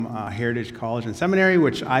Heritage College and Seminary,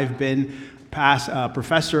 which I've been past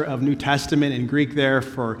professor of New Testament and Greek there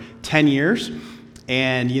for 10 years.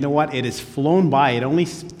 And you know what? It has flown by. It only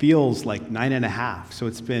feels like 9.5. So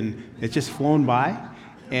it's just flown by.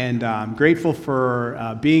 And I'm grateful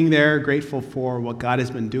for being there, grateful for what God has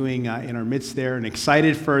been doing in our midst there, and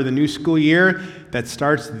excited for the new school year that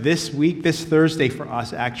starts this week, this Thursday for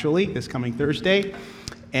us, actually, this coming Thursday.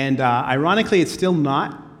 And ironically, it's still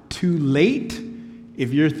not too late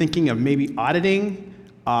if you're thinking of maybe auditing.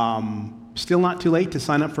 Still not too late to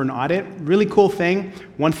sign up for an audit. Really cool thing.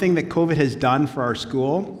 One thing that COVID has done for our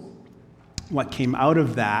school, what came out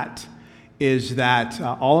of that is that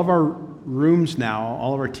all of our rooms now,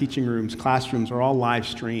 all of our teaching rooms, classrooms are all live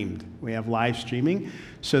streamed. We have live streaming.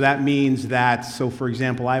 So that means that, for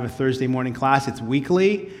example, I have a Thursday morning class. It's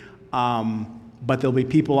weekly, but there'll be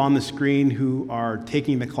people on the screen who are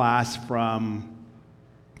taking the class from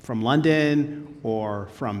London or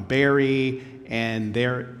from Barrie, and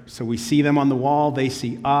so we see them on the wall, they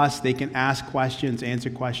see us, they can ask questions, answer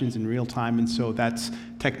questions in real time, and so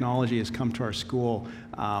technology has come to our school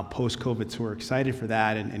post-COVID, so we're excited for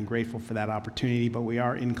that and grateful for that opportunity, but we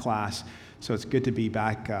are in class, so it's good to be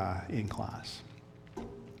back in class.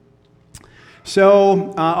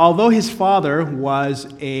 So, although his father was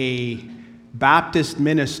a Baptist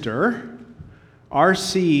minister,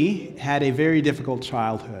 R.C. had a very difficult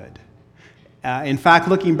childhood. In fact,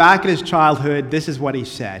 looking back at his childhood, this is what he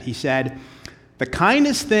said. He said, "The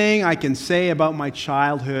kindest thing I can say about my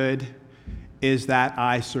childhood is that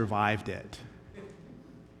I survived it."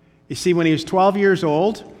 You see, when he was 12 years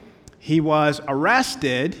old, he was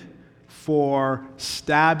arrested for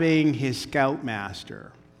stabbing his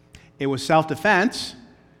scoutmaster. It was self-defense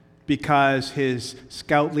because his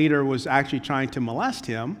scout leader was actually trying to molest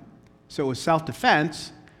him, so it was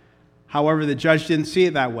self-defense. However, the judge didn't see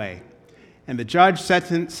it that way. And the judge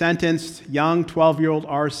sentenced young 12-year-old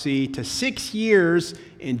R.C. to 6 years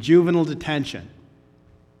in juvenile detention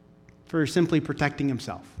for simply protecting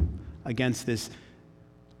himself against this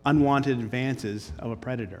unwanted advances of a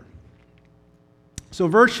predator. So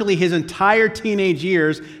virtually his entire teenage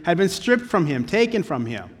years had been stripped from him, taken from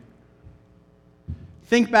him.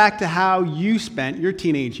 Think back to how you spent your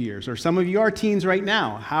teenage years, or some of you are teens right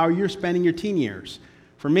now, how you're spending your teen years.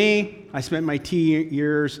 For me, I spent my teen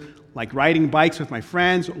years like riding bikes with my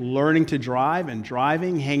friends, learning to drive and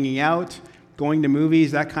driving, hanging out, going to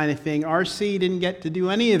movies, that kind of thing. R.C. didn't get to do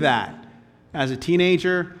any of that. As a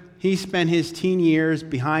teenager, he spent his teen years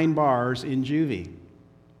behind bars in juvie.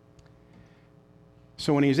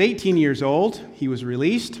 So when he was 18 years old, he was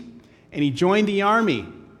released, and he joined the Army.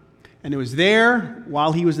 And it was there,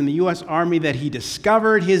 while he was in the U.S. Army, that he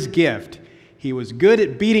discovered his gift. He was good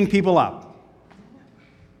at beating people up.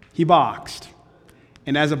 He boxed.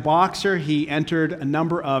 And as a boxer, he entered a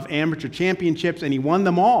number of amateur championships, and he won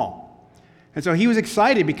them all. And so he was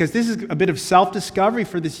excited because this is a bit of self-discovery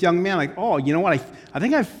for this young man. Like, oh, you know what? I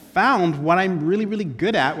think I've found what I'm really, really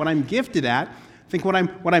good at, what I'm gifted at. I think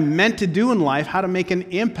what I'm meant to do in life, how to make an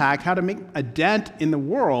impact, how to make a dent in the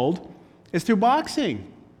world, is through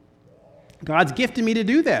boxing. God's gifted me to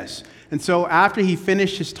do this. And so after he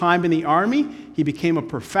finished his time in the Army, he became a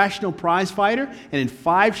professional prize fighter. And in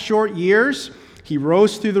 5 short years, he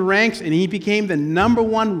rose through the ranks, and he became the number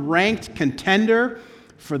 1 ranked contender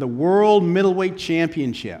for the World Middleweight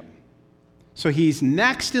Championship. So he's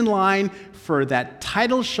next in line for that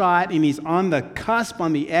title shot, and he's on the cusp,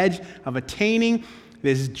 on the edge of attaining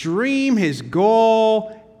this dream, his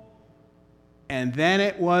goal, and then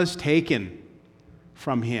it was taken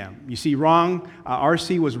from him. You see,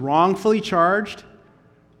 R.C. was wrongfully charged,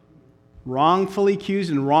 wrongfully accused,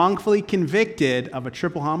 and wrongfully convicted of a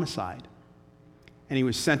triple homicide. And he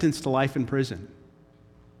was sentenced to life in prison.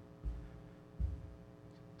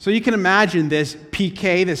 So you can imagine this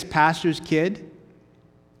PK, this pastor's kid,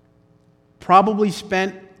 probably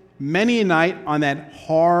spent many a night on that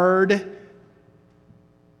hard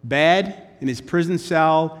bed in his prison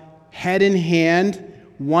cell, head in hand,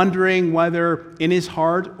 wondering whether in his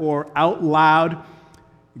heart or out loud,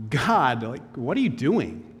 God, what are you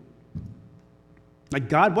doing?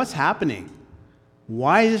 God, what's happening?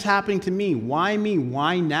 Why is this happening to me? Why me?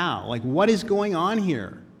 Why now? What is going on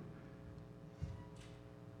here?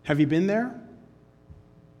 Have you been there?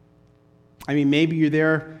 I mean, maybe you're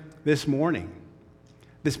there this morning.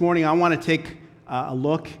 This morning, I want to take a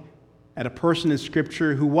look at a person in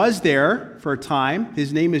Scripture who was there for a time.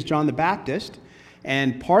 His name is John the Baptist,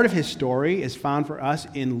 and part of his story is found for us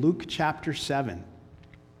in Luke chapter 7.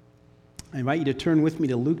 I invite you to turn with me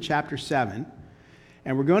to Luke chapter 7.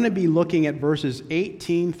 And we're going to be looking at verses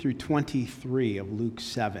 18 through 23 of Luke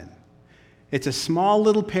 7. It's a small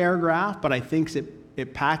little paragraph, but I think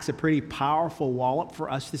it packs a pretty powerful wallop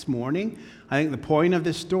for us this morning. I think the point of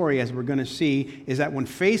this story, as we're going to see, is that when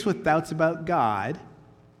faced with doubts about God,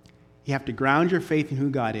 you have to ground your faith in who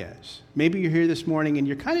God is. Maybe you're here this morning and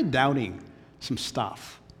you're kind of doubting some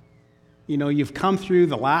stuff. You know, you've come through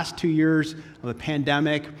the last 2 years of the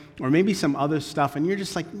pandemic, or maybe some other stuff, and you're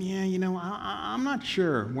just like, yeah, you know, I'm not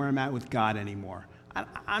sure where I'm at with God anymore.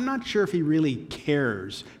 I'm not sure if he really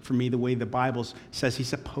cares for me the way the Bible says he's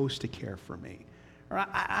supposed to care for me. Or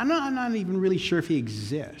I'm not even really sure if he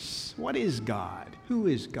exists. What is God? Who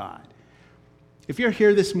is God? If you're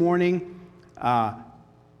here this morning,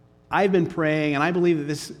 I've been praying, and I believe that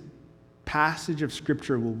this passage of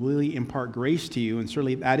Scripture will really impart grace to you, and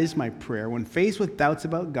certainly that is my prayer. When faced with doubts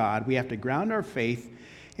about God, we have to ground our faith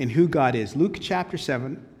in who God is. Luke chapter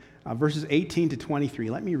 7, verses 18 to 23.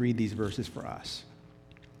 Let me read these verses for us.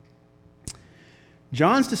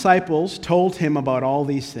 John's disciples told him about all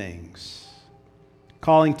these things.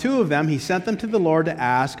 Calling 2 of them, he sent them to the Lord to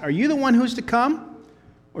ask, "Are you the one who is to come,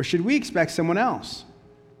 or should we expect someone else?"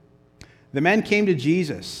 The men came to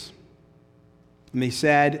Jesus, and they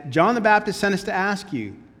said, "John the Baptist sent us to ask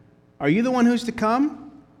you, are you the one who's to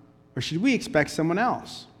come, or should we expect someone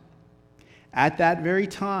else?" At that very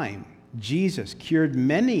time, Jesus cured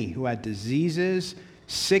many who had diseases,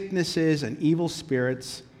 sicknesses, and evil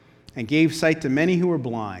spirits, and gave sight to many who were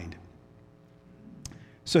blind.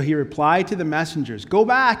 So he replied to the messengers, "Go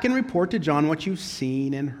back and report to John what you've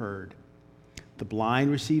seen and heard. The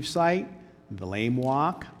blind receive sight, the lame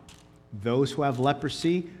walk, those who have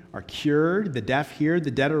leprosy are cured, the deaf hear, the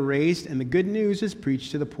dead are raised, and the good news is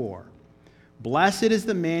preached to the poor. Blessed is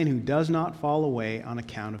the man who does not fall away on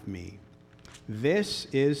account of me." This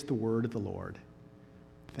is the word of the Lord.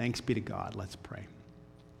 Thanks be to God. Let's pray.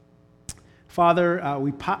 Father,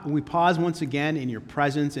 we pause once again in your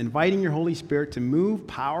presence, inviting your Holy Spirit to move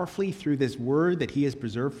powerfully through this word that he has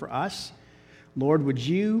preserved for us. Lord, would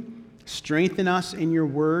you strengthen us in your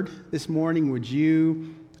word this morning? Would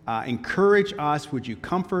you encourage us? Would you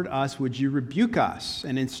comfort us? Would you rebuke us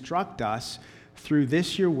and instruct us through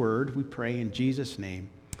this your word? We pray in Jesus' name.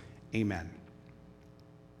 Amen.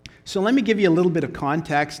 So let me give you a little bit of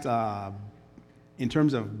context in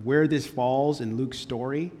terms of where this falls in Luke's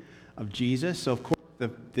story of Jesus. So, of course,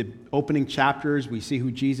 the opening chapters, we see who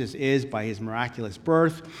Jesus is by his miraculous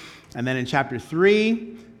birth. And then in chapter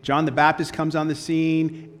 3, John the Baptist comes on the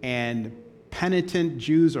scene, and penitent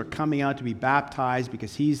Jews are coming out to be baptized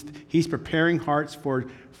because he's preparing hearts for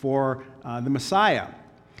the Messiah.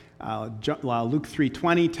 Luke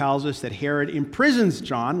 3:20 tells us that Herod imprisons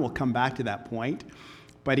John. We'll come back to that point.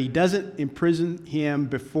 But he doesn't imprison him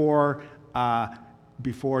before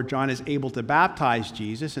John is able to baptize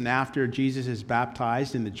Jesus. And after Jesus is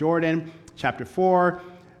baptized in the Jordan, chapter 4,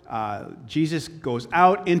 Jesus goes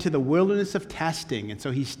out into the wilderness of testing. And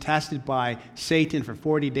so he's tested by Satan for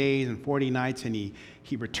 40 days and 40 nights, and he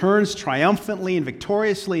returns triumphantly and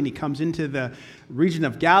victoriously, and he comes into the region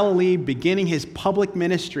of Galilee, beginning his public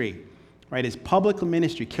ministry, right? His public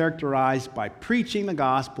ministry characterized by preaching the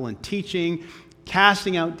gospel and teaching,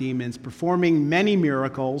 casting out demons, performing many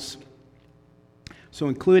miracles. So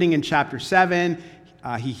including in chapter 7,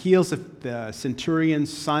 he heals the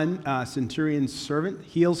centurion's servant,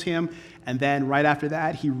 heals him, and then right after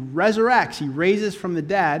that, he resurrects, he raises from the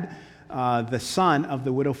dead the son of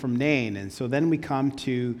the widow from Nain. And so then we come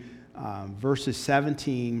to verses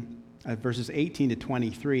 18 to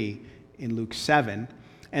 23 in Luke 7.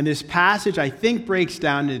 And this passage, I think, breaks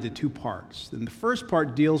down into 2 parts. And the first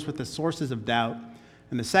part deals with the sources of doubt,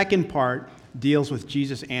 and the second part deals with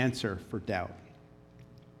Jesus' answer for doubt.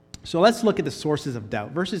 So let's look at the sources of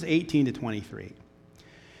doubt. Verses 18 to 23.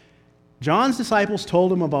 John's disciples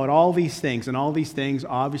told him about all these things, and all these things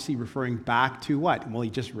obviously referring back to what? Well, he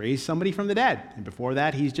just raised somebody from the dead. And before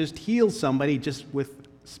that, he's just healed somebody just with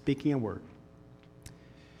speaking a word.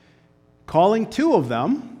 Calling 2 of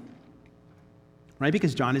them, right,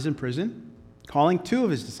 because John is in prison, calling 2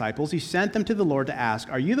 of his disciples, he sent them to the Lord to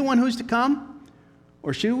ask, "Are you the one who is to come,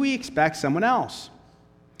 or should we expect someone else?"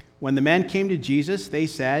 When the men came to Jesus, they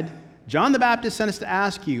said, "John the Baptist sent us to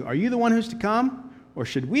ask you, are you the one who's to come, or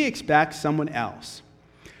should we expect someone else?"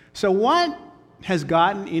 So what has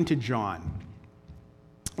gotten into John?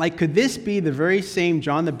 Like, could this be the very same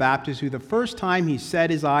John the Baptist who the first time he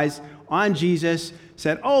set his eyes on Jesus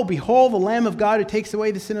said, "Oh, behold the Lamb of God who takes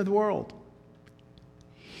away the sin of the world.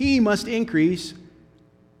 He must increase,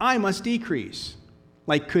 I must decrease."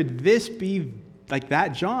 Like, could this be like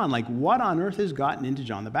that John? Like, what on earth has gotten into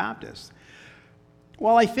John the Baptist?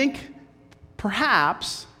 Well, I think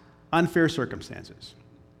perhaps unfair circumstances.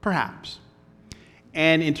 Perhaps.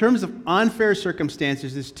 And in terms of unfair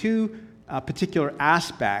circumstances, there's two particular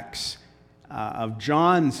aspects of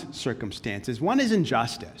John's circumstances. One is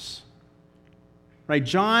injustice. Right?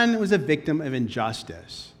 John was a victim of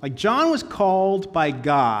injustice. Like, John was called by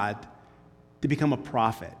God to become a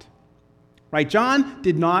prophet. Right? John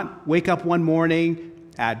did not wake up one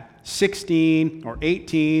morning at 16 or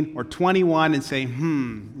 18 or 21 and say,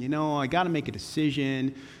 I got to make a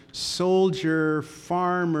decision. Soldier,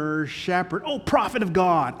 farmer, shepherd, prophet of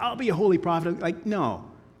God. I'll be a holy prophet. No.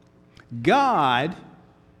 God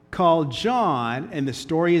called John, and the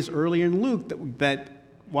story is earlier in Luke, that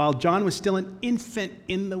while John was still an infant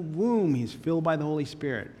in the womb, he's filled by the Holy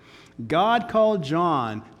Spirit. God called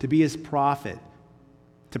John to be his prophet,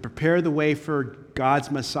 to prepare the way for God's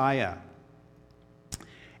Messiah.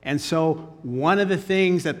 And so one of the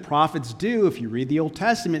things that prophets do, if you read the Old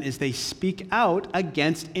Testament, is they speak out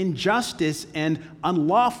against injustice and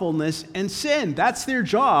unlawfulness and sin. That's their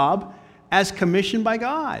job as commissioned by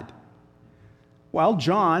God. Well,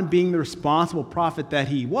 John, being the responsible prophet that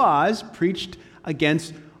he was, preached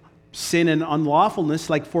against sin and unlawfulness.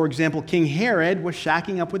 Like, for example, King Herod was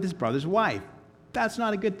shacking up with his brother's wife. That's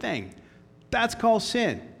not a good thing. That's called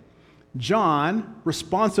sin. John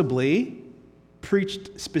responsibly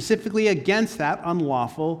preached specifically against that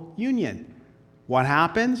unlawful union. What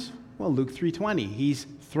happens? Well, Luke 3:20. He's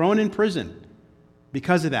thrown in prison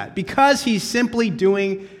because of that. Because he's simply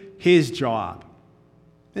doing his job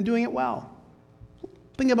and doing it well.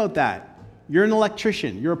 Think about that. You're an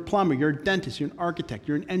electrician, you're a plumber, you're a dentist, you're an architect,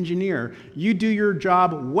 you're an engineer. You do your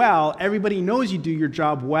job well. Everybody knows you do your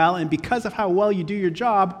job well, and because of how well you do your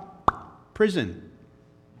job, prison.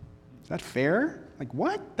 Is that fair? Like,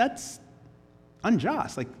 what? That's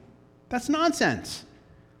unjust. Like, that's nonsense.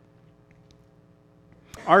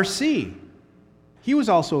 R.C., he was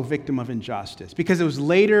also a victim of injustice because it was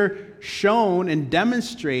later shown and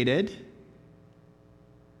demonstrated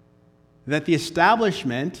that the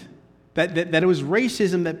establishment, that it was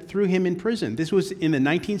racism that threw him in prison. This was in the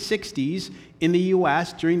 1960s in the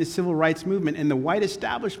U.S. during the Civil Rights Movement, and the white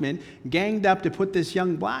establishment ganged up to put this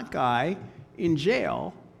young black guy in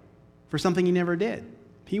jail for something he never did.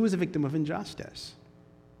 He was a victim of injustice.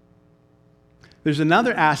 There's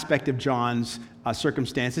another aspect of John's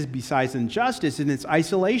circumstances besides injustice, and it's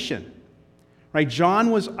isolation. Right?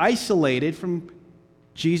 John was isolated from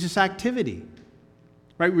Jesus' activity.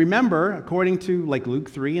 Right? Remember, according to Luke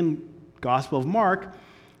 3 and Gospel of Mark,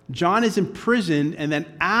 John is imprisoned, and then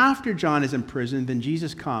after John is imprisoned, then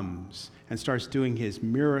Jesus comes and starts doing his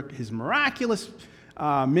miraculous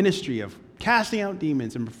ministry of casting out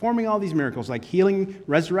demons and performing all these miracles, like healing,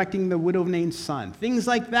 resurrecting the widow of Nain's son, things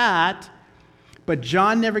like that. But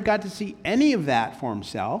John never got to see any of that for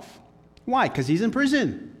himself. Why? Because he's in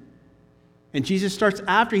prison. And Jesus starts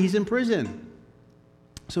after he's in prison.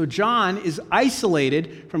 So John is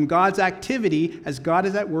isolated from God's activity as God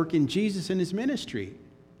is at work in Jesus and his ministry.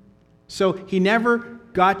 So he never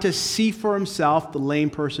got to see for himself the lame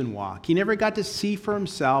person walk. He never got to see for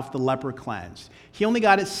himself the leper cleansed. He only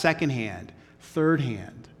got it secondhand, third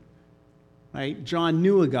hand. Right? John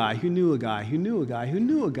knew a guy who knew a guy who knew a guy who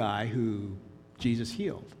knew a guy who Jesus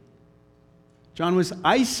healed. John was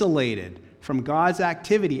isolated from God's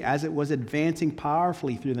activity as it was advancing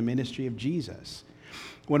powerfully through the ministry of Jesus.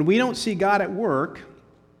 When we don't see God at work,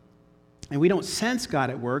 and we don't sense God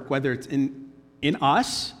at work, whether it's in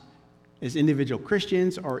us as individual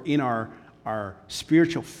Christians or in our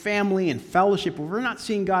spiritual family and fellowship, if we're not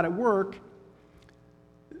seeing God at work,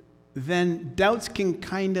 then doubts can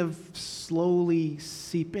kind of slowly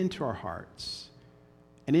seep into our hearts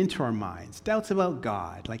and into our minds. Doubts about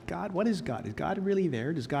God. Like, God, what is God? Is God really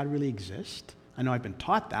there? Does God really exist? I know I've been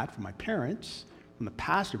taught that from my parents, from the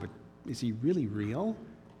pastor, but is he really real?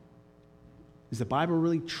 Is the Bible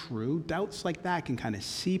really true? Doubts like that can kind of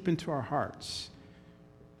seep into our hearts.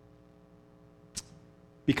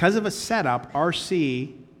 Because of a setup,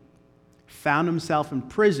 R.C. found himself in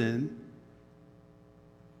prison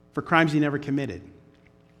for crimes he never committed.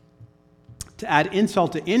 To add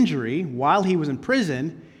insult to injury, while he was in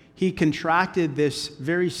prison, he contracted this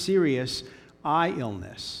very serious eye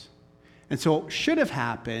illness. And so what should have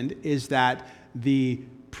happened is that the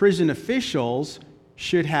prison officials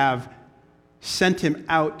should have sent him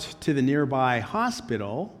out to the nearby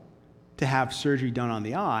hospital to have surgery done on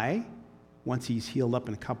the eye. Once he's healed up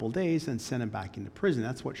in a couple days, then send him back into prison.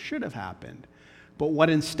 That's what should have happened. But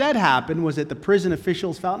what instead happened was that the prison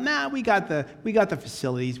officials felt, we got the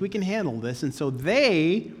facilities, we can handle this. And so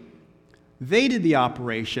they did the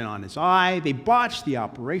operation on his eye. They botched the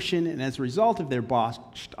operation, and as a result of their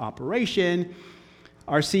botched operation,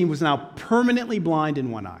 R.C. was now permanently blind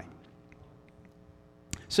in one eye.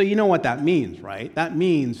 So you know what that means, right? That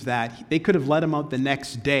means that they could have let him out the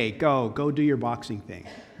next day. Go do your boxing thing.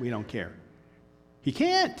 We don't care. He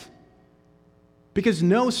can't. Because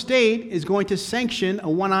no state is going to sanction a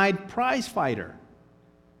one-eyed prize fighter.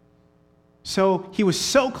 So he was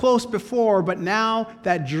so close before, but now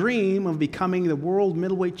that dream of becoming the world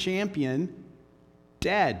middleweight champion,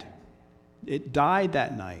 dead. It died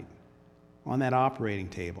that night on that operating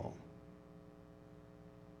table.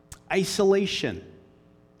 Isolation,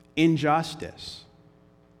 injustice,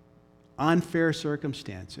 unfair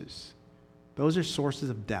circumstances. Those are sources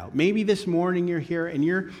of doubt. Maybe this morning you're here and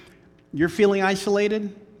you're feeling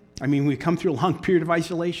isolated. I mean, we've come through a long period of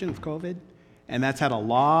isolation of COVID, and that's had a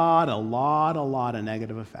lot of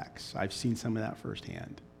negative effects. I've seen some of that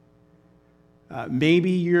firsthand.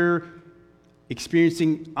 Maybe you're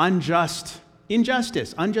experiencing unjust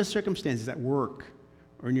circumstances at work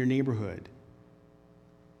or in your neighborhood.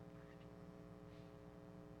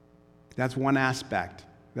 That's one aspect.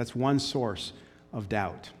 That's one source of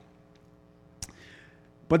doubt.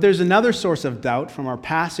 But there's another source of doubt from our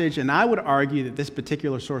passage, and I would argue that this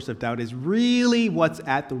particular source of doubt is really what's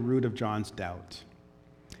at the root of John's doubt.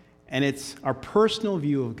 And it's our personal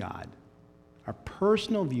view of God. Our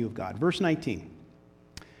personal view of God. Verse 19.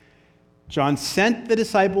 John sent the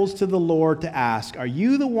disciples to the Lord to ask, "Are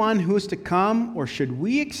you the one who is to come, or should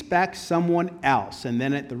we expect someone else?" And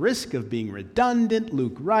then at the risk of being redundant,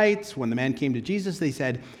 Luke writes, when the man came to Jesus, they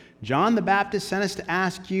said, "John the Baptist sent us to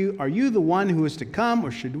ask you, are you the one who is to come,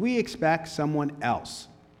 or should we expect someone else?"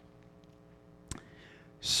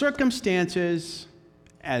 Circumstances,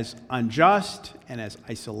 as unjust and as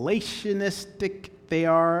isolationistic they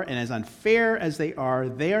are, and as unfair as they are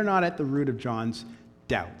not at the root of John's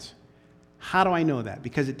doubt. How do I know that?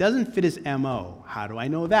 Because it doesn't fit his MO. How do I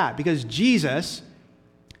know that? Because Jesus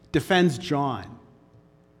defends John,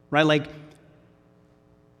 right? Like,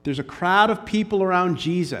 there's a crowd of people around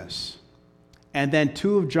Jesus, and then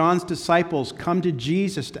two of John's disciples come to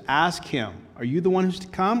Jesus to ask him, "Are you the one who's to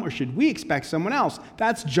come, or should we expect someone else?"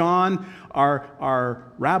 That's John, our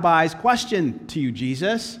rabbi's question to you,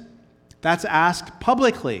 Jesus. That's asked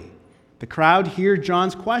publicly. The crowd hear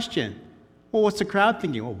John's question. Well, what's the crowd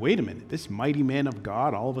thinking? Oh, wait a minute. This mighty man of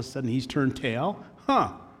God, all of a sudden he's turned tail?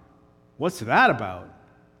 What's that about?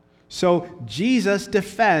 So Jesus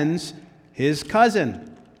defends his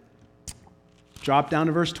cousin. Drop down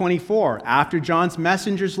to verse 24. After John's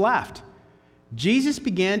messengers left, Jesus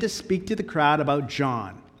began to speak to the crowd about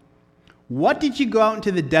John. "What did you go out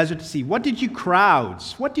into the desert to see? What did you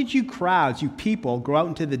crowds, you people, go out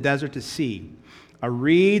into the desert to see? A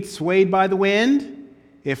reed swayed by the wind?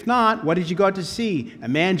 If not, what did you go out to see? A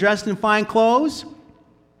man dressed in fine clothes?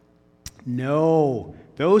 No.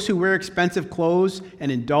 Those who wear expensive clothes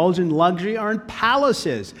and indulge in luxury are in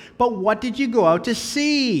palaces. But what did you go out to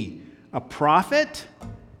see? A prophet?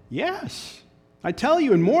 Yes. I tell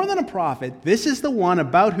you, and more than a prophet, this is the one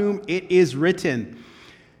about whom it is written."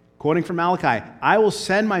 Quoting from Malachi, "I will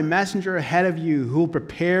send my messenger ahead of you who will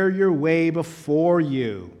prepare your way before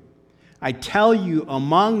you. I tell you,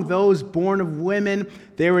 among those born of women,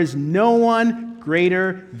 there is no one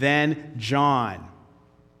greater than John."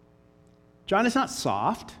 John is not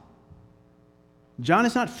soft. John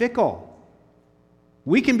is not fickle.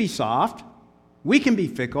 We can be soft. We can be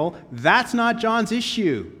fickle. That's not John's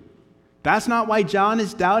issue. That's not why John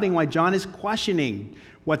is doubting, why John is questioning.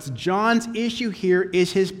 What's John's issue here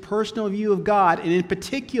is his personal view of God, and in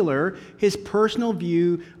particular, his personal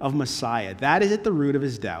view of Messiah. That is at the root of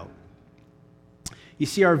his doubt. You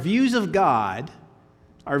see, our view of God,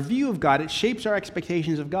 it shapes our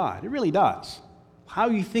expectations of God. It really does. How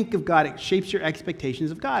you think of God, it shapes your expectations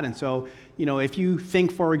of God. And so, if you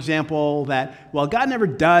think, for example, that, well, God never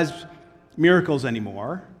does miracles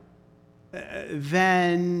anymore,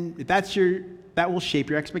 then that will shape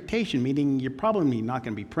your expectation, meaning you're probably not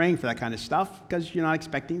going to be praying for that kind of stuff because you're not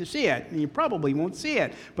expecting to see it, and you probably won't see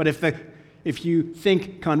it. But if you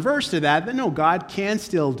think converse to that no, God can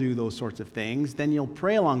still do those sorts of things, then you'll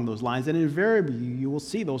pray along those lines, and invariably you will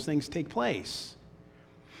see those things take place.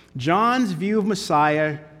 John's view of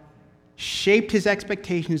Messiah shaped his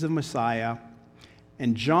expectations of Messiah,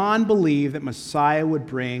 and John believed that Messiah would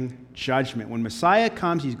bring judgment. When Messiah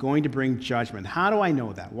comes, he's going to bring judgment. How do I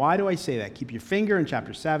know that? Why do I say that? Keep your finger in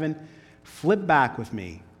chapter 7. Flip back with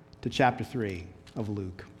me to chapter 3 of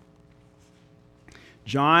Luke.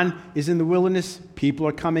 John is in the wilderness. People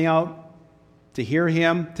are coming out to hear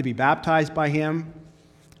him, to be baptized by him.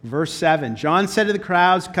 Verse 7, John said to the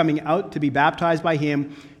crowds coming out to be baptized by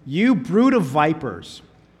him, "You brood of vipers,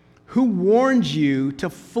 who warned you to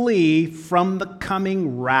flee from the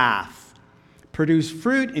coming wrath? Produce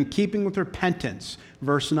fruit in keeping with repentance.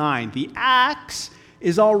 Verse 9, the axe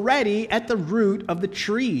is already at the root of the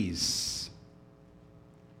trees.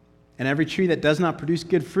 And every tree that does not produce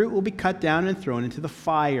good fruit will be cut down and thrown into the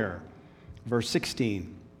fire. Verse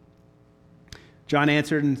 16, John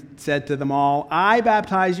answered and said to them all, I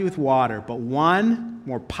baptize you with water, but one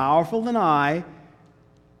more powerful than I,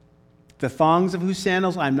 the thongs of whose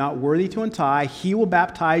sandals I am not worthy to untie, he will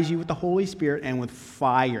baptize you with the Holy Spirit and with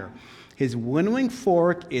fire. His winnowing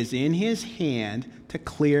fork is in his hand to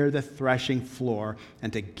clear the threshing floor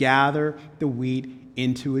and to gather the wheat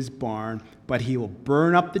into his barn, but he will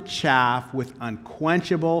burn up the chaff with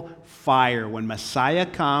unquenchable fire. When Messiah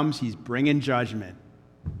comes, he's bringing judgment.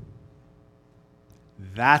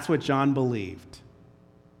 That's what John believed.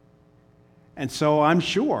 And so I'm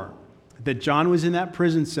sure that John was in that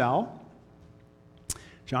prison cell,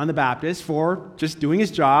 John the Baptist, for just doing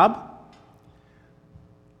his job.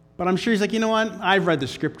 But I'm sure he's like, you know what? I've read the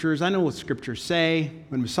scriptures. I know what scriptures say.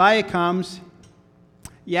 When Messiah comes,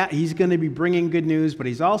 yeah, he's going to be bringing good news, but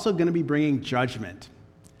he's also going to be bringing judgment.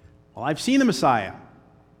 Well, I've seen the Messiah.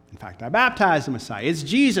 In fact, I baptized the Messiah. It's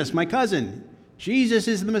Jesus, my cousin. Jesus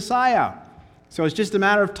is the Messiah. So it's just a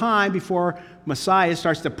matter of time before Messiah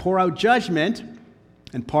starts to pour out judgment.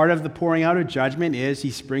 And part of the pouring out of judgment is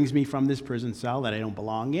he springs me from this prison cell that I don't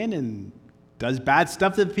belong in and does bad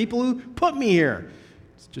stuff to the people who put me here.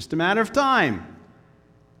 It's just a matter of time.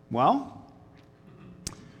 Well,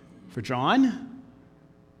 for John,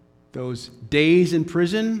 those days in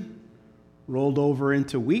prison rolled over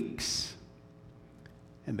into weeks,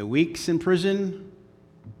 and the weeks in prison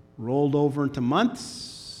rolled over into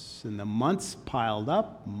months, and the months piled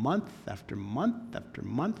up month after month after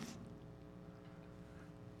month.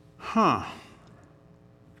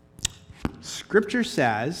 Scripture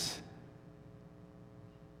says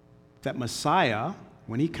that Messiah,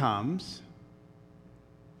 when he comes,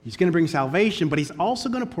 he's going to bring salvation, but he's also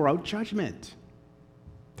going to pour out judgment.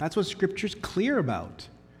 That's what Scripture's clear about.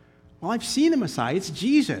 Well, I've seen the Messiah. It's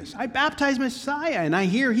Jesus. I baptized Messiah, and I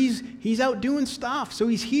hear he's out doing stuff. So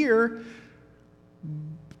he's here,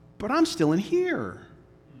 but I'm still in here.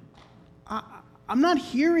 I'm not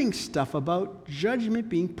hearing stuff about judgment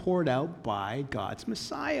being poured out by God's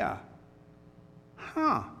Messiah.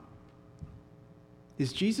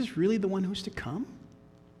 Is Jesus really the one who's to come?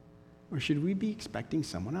 Or should we be expecting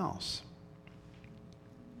someone else?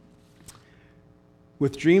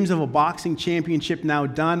 With dreams of a boxing championship now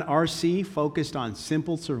done, R.C. focused on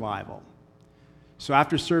simple survival. So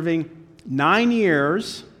after serving 9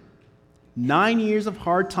 years of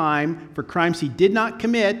hard time for crimes he did not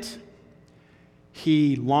commit,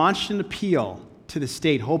 he launched an appeal to the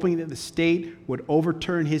state, hoping that the state would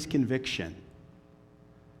overturn his conviction.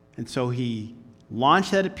 And so he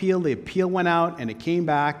launched that appeal. The appeal went out, and it came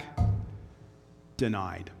back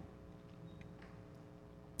denied.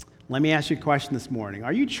 Let me ask you a question this morning.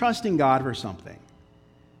 Are you trusting God for something?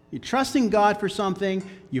 You're trusting God for something.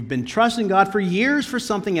 You've been trusting God for years for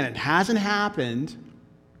something, and it hasn't happened.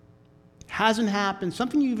 Hasn't happened.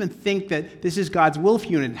 Something you even think that this is God's will for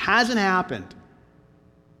you, and it hasn't happened.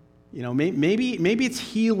 You know, maybe it's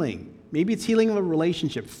healing. Maybe it's healing of a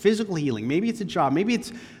relationship, physical healing. Maybe it's a job. Maybe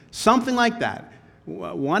it's something like that.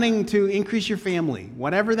 Wanting to increase your family,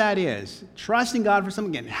 whatever that is. Trusting God for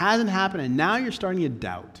something, again, it hasn't happened, and now you're starting to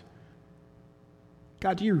doubt.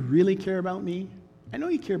 God, do you really care about me? I know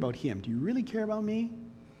you care about him. Do you really care about me?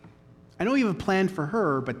 I know you have a plan for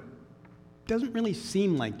her, but it doesn't really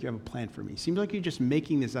seem like you have a plan for me. It seems like you're just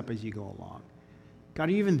making this up as you go along. God,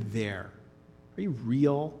 are you even there? Are you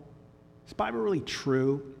real? Is the Bible really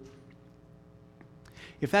true?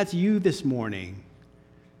 If that's you this morning,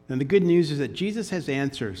 then the good news is that Jesus has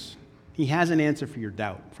answers. He has an answer for your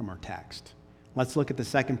doubt from our text. Let's look at the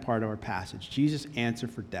second part of our passage. Jesus' answer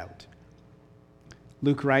for doubt.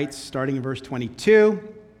 Luke writes, starting in verse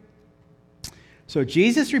 22, so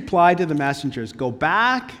Jesus replied to the messengers, go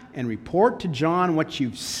back and report to John what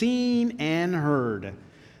you've seen and heard.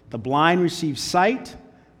 The blind receive sight,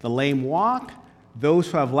 the lame walk, those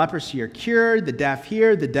who have leprosy are cured, the deaf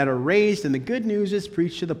hear, the dead are raised, and the good news is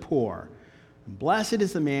preached to the poor. And blessed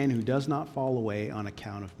is the man who does not fall away on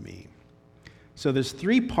account of me. So there's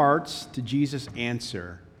 3 parts to Jesus'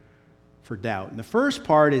 answer for doubt. And the first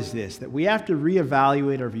part is this, that we have to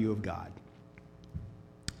reevaluate our view of God.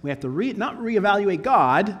 We have to not reevaluate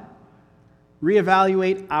God,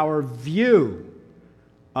 reevaluate our view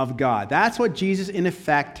of God. That's what Jesus, in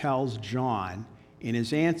effect, tells John in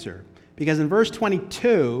his answer. Because in verse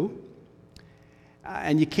 22,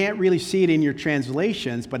 and you can't really see it in your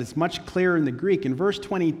translations, but it's much clearer in the Greek. In verse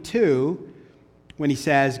 22, when he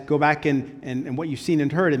says, go back and what you've seen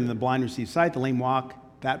and heard, and the blind receive sight, the lame walk,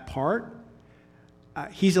 that part,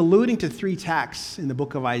 He's alluding to three texts in the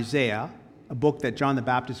book of Isaiah, a book that John the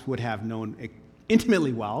Baptist would have known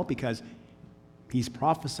intimately well because he's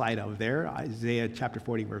prophesied of there, Isaiah chapter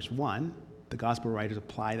 40, verse 1. The gospel writers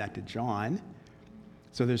apply that to John.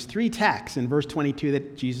 So there's three texts in verse 22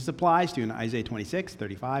 that Jesus applies to in Isaiah 26,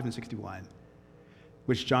 35, and 61,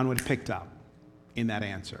 which John would have picked up in that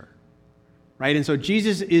answer. Right? And so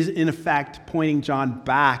Jesus is, in effect, pointing John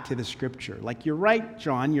back to the Scripture. Like, you're right,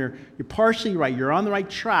 John, you're partially right, you're on the right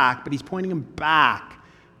track, but he's pointing him back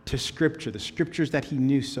to Scripture, the Scriptures that he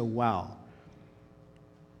knew so well.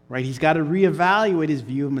 Right? He's got to reevaluate his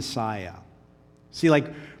view of Messiah. See,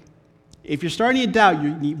 like, if you're starting to doubt,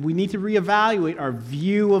 we need to reevaluate our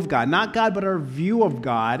view of God. Not God, but our view of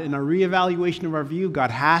God, and our reevaluation of our view of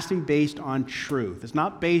God has to be based on truth. It's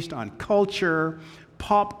not based on culture,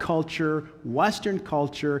 pop culture, Western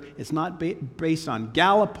culture. It's not based on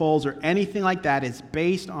Gallup polls or anything like that. It's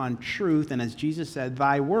based on truth. And as Jesus said,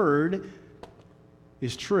 thy word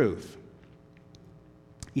is truth.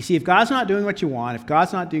 You see, if God's not doing what you want, if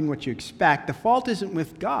God's not doing what you expect, the fault isn't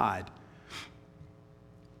with God.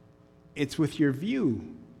 It's with your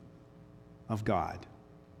view of God.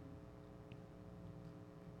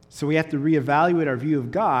 So we have to reevaluate our view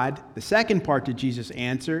of God. The second part to Jesus'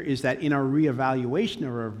 answer is that in our reevaluation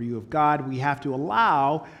of our view of God, we have to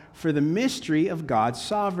allow for the mystery of God's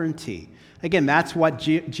sovereignty. Again, that's what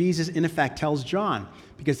Jesus, in effect, tells John.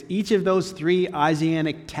 Because each of those three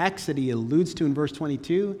Isaianic texts that he alludes to in verse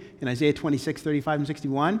 22, in Isaiah 26, 35, and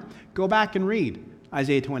 61, go back and read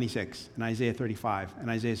Isaiah 26, and Isaiah 35, and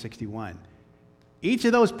Isaiah 61. Each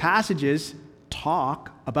of those passages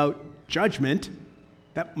talk about judgment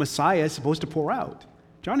that Messiah is supposed to pour out.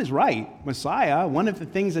 John is right. Messiah, one of the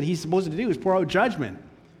things that he's supposed to do is pour out judgment.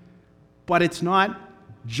 But it's not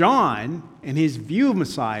John and his view of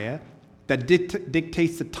Messiah that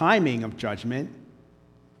dictates the timing of judgment,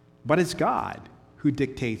 but it's God who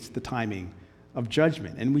dictates the timing of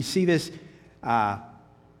judgment. And we see this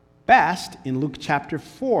best in Luke chapter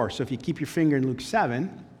 4. So if you keep your finger in Luke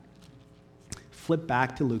 7, flip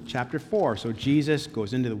back to Luke chapter 4. So Jesus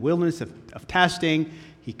goes into the wilderness of testing.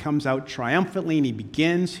 He comes out triumphantly and he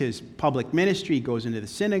begins his public ministry. He goes into the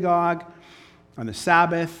synagogue on the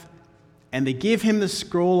Sabbath, and they give him the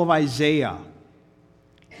scroll of Isaiah.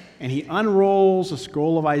 And he unrolls the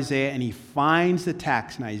scroll of Isaiah and he finds the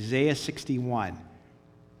text in Isaiah 61.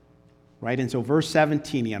 Right? And so verse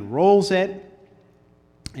 17, he unrolls it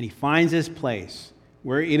and he finds this place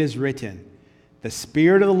where it is written, the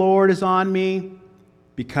Spirit of the Lord is on me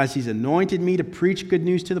because he's anointed me to preach good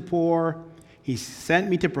news to the poor. He's sent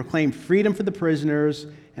me to proclaim freedom for the prisoners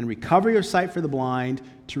and recovery of sight for the blind,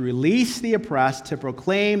 to release the oppressed, to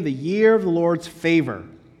proclaim the year of the Lord's favor.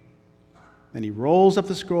 Then he rolls up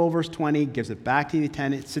the scroll, verse 20, gives it back to the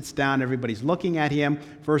attendant, sits down, everybody's looking at him.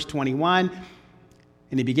 Verse 21,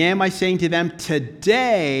 and he began by saying to them,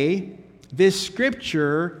 today this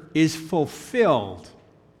scripture is fulfilled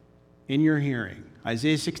in your hearing.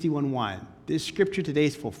 Isaiah 61:1. This scripture today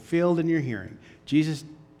is fulfilled in your hearing. Jesus,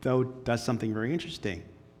 though, does something very interesting.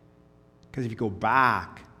 Because if you go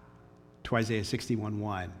back to Isaiah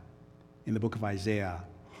 61:1 in the book of Isaiah,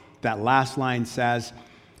 that last line says,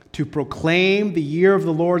 to proclaim the year of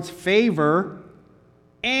the Lord's favor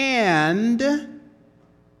and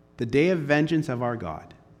the day of vengeance of our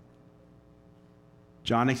God.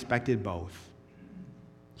 John expected both.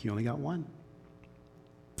 He only got one.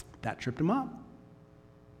 That tripped him up.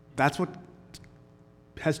 That's what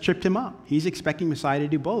has tripped him up. He's expecting Messiah to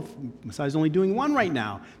do both. Messiah's only doing one right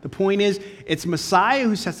now. The point is, it's Messiah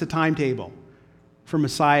who sets the timetable for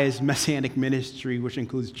Messiah's messianic ministry, which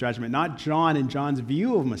includes judgment, not John and John's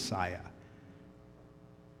view of Messiah.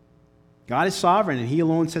 God is sovereign, and he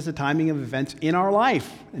alone sets the timing of events in our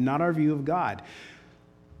life, and not our view of God.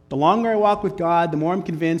 The longer I walk with God, the more I'm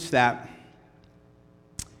convinced that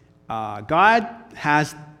God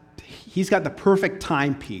he's got the perfect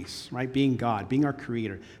timepiece, right? Being God, being our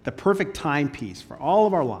creator, the perfect timepiece for all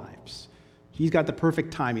of our lives. He's got the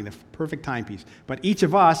perfect timing, the perfect timepiece. But each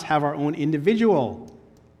of us have our own individual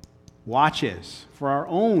watches for our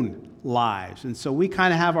own lives. And so we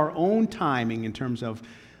kind of have our own timing in terms of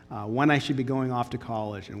when I should be going off to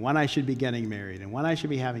college, and when I should be getting married, and when I should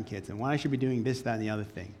be having kids, and when I should be doing this, that, and the other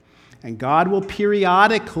thing. And God will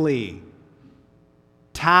periodically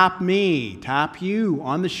tap you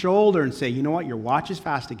on the shoulder and say, you know what, your watch is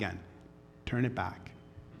fast again. Turn it back.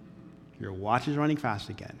 Your watch is running fast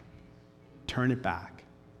again. Turn it back.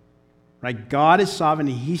 Right? God is sovereign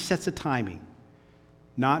and he sets the timing.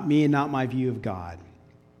 Not me and not my view of God.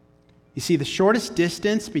 You see, the shortest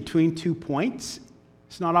distance between 2 points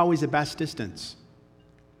is not always the best distance.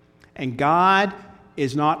 And God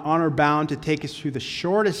is not honor-bound to take us through the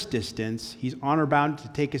shortest distance. He's honor-bound to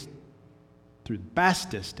take us through the best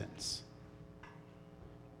distance.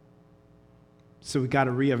 So we've got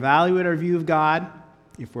to reevaluate our view of God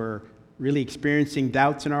if we're really experiencing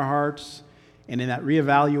doubts in our hearts. And in that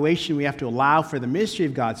reevaluation, we have to allow for the mystery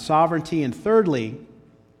of God's sovereignty. And thirdly,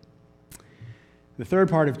 the third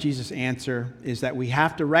part of Jesus' answer is that we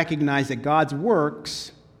have to recognize that God's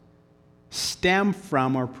works stem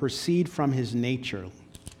from or proceed from his nature.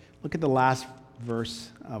 Look at the last verse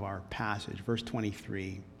of our passage, verse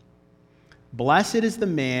 23. Blessed is the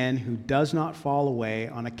man who does not fall away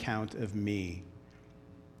on account of me.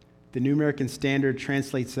 The New American Standard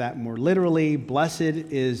translates that more literally. Blessed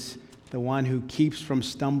is the one who keeps from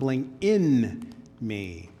stumbling in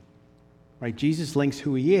me. Right? Jesus links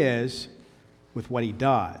who he is with what he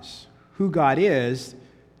does. Who God is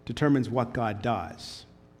determines what God does.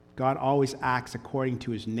 God always acts according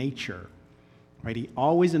to his nature. Right? He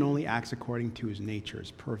always and only acts according to his nature,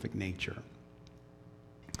 his perfect nature.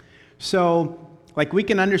 So, we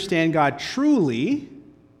can understand God truly,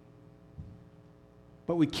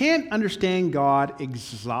 but we can't understand God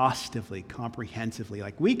exhaustively, comprehensively.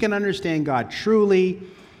 We can understand God truly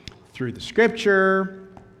through the Scripture,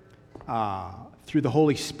 through the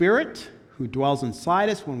Holy Spirit, who dwells inside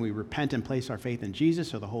us when we repent and place our faith in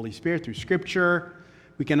Jesus, or the Holy Spirit through Scripture.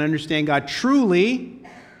 We can understand God truly,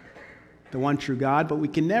 the one true God, but we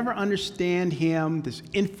can never understand him, this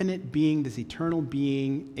infinite being, this eternal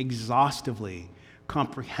being, exhaustively,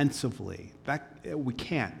 comprehensively. We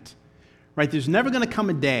can't. Right? There's never going to come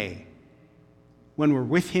a day when we're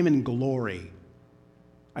with him in glory,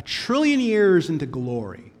 1 trillion years into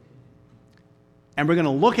glory, and we're going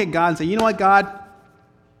to look at God and say, you know what, God?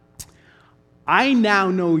 I now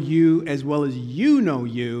know you as well as you know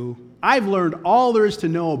you. I've learned all there is to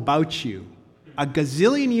know about you. A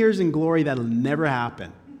gazillion years in glory, that'll never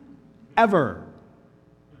happen. Ever.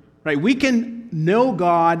 Right? We can know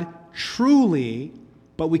God truly,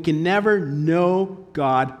 but we can never know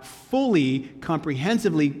God fully,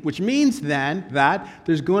 comprehensively, which means then that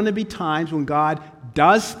there's going to be times when God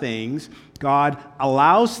does things, God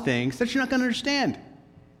allows things that you're not going to understand.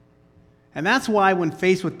 And that's why when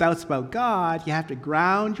faced with doubts about God, you have to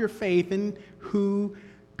ground your faith in who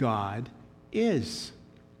God is.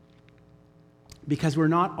 Because we're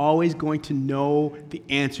not always going to know the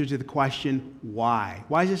answer to the question, why?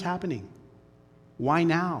 Why is this happening? Why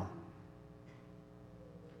now?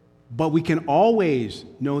 But we can always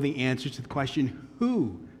know the answer to the question,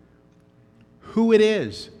 who? Who it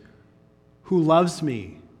is, who loves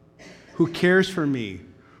me, who cares for me,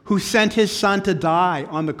 who sent his son to die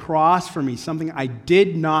on the cross for me, something I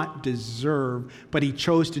did not deserve, but he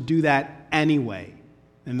chose to do that anyway,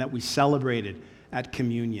 and that we celebrated at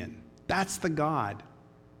communion. That's the God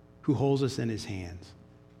who holds us in his hands.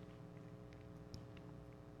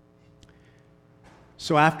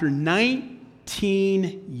 So after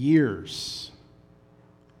 19 years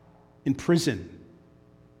in prison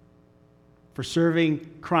for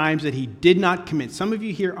serving crimes that he did not commit, some of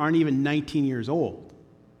you here aren't even 19 years old.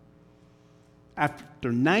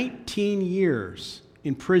 After 19 years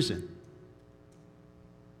in prison,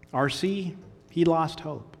 R.C., he lost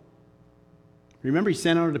hope. Remember, he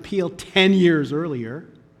sent out an appeal 10 years earlier.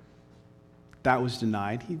 That was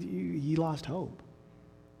denied. He lost hope.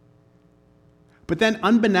 But then,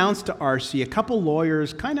 unbeknownst to R.C., a couple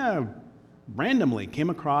lawyers kind of randomly came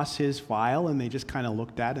across his file, and they just kind of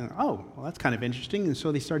looked at it and, oh, well, that's kind of interesting. And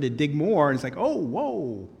so they started to dig more, and it's like, oh,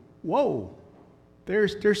 whoa,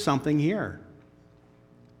 there's something here.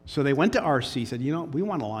 So they went to R.C., said, we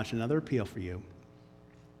want to launch another appeal for you.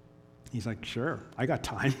 He's like, sure, I got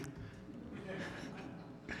time.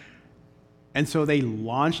 And so they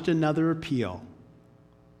launched another appeal.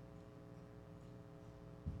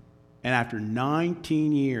 And after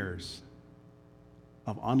 19 years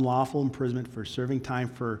of unlawful imprisonment for serving time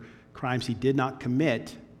for crimes he did not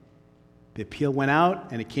commit, the appeal went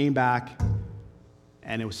out and it came back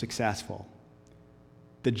and it was successful.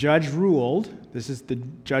 The judge ruled, this is the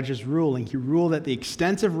judge's ruling, he ruled that the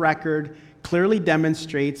extensive record clearly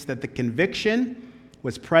demonstrates that the conviction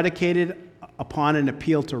was predicated upon an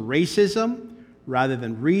appeal to racism rather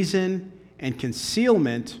than reason, and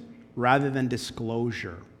concealment rather than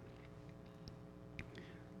disclosure.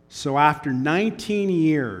 So after 19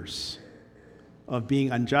 years of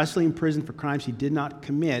being unjustly imprisoned for crimes he did not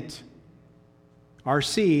commit,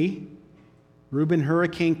 R.C., Reuben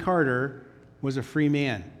Hurricane Carter, was a free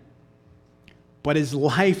man. But his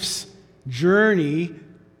life's journey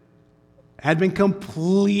had been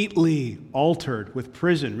completely altered with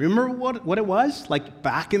prison. Remember what it was? Like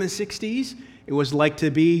back in the 60s? It was like to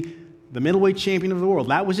be the middleweight champion of the world.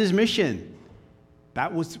 That was his mission.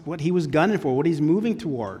 That was what he was gunning for, what he's moving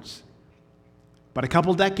towards. But a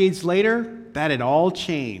couple decades later, that had all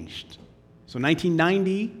changed. So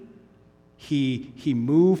 1990, he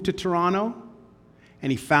moved to Toronto,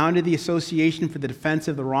 and he founded the Association for the Defense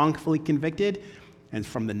of the Wrongfully Convicted. And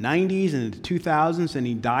from the 90s and into 2000s, and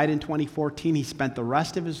he died in 2014, he spent the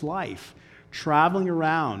rest of his life traveling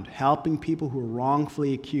around, helping people who were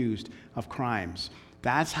wrongfully accused of crimes.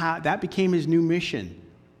 That became his new mission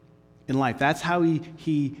in life. That's how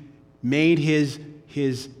he made his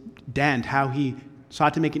dent, how he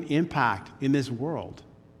sought to make an impact in this world.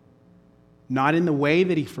 Not in the way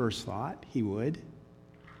that he first thought he would,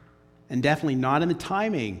 and definitely not in the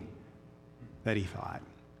timing that he thought.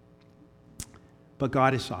 But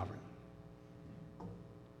God is sovereign.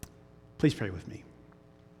 Please pray with me.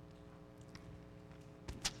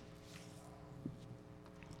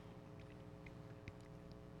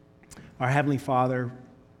 Our Heavenly Father,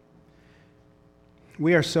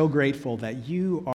 we are so grateful that you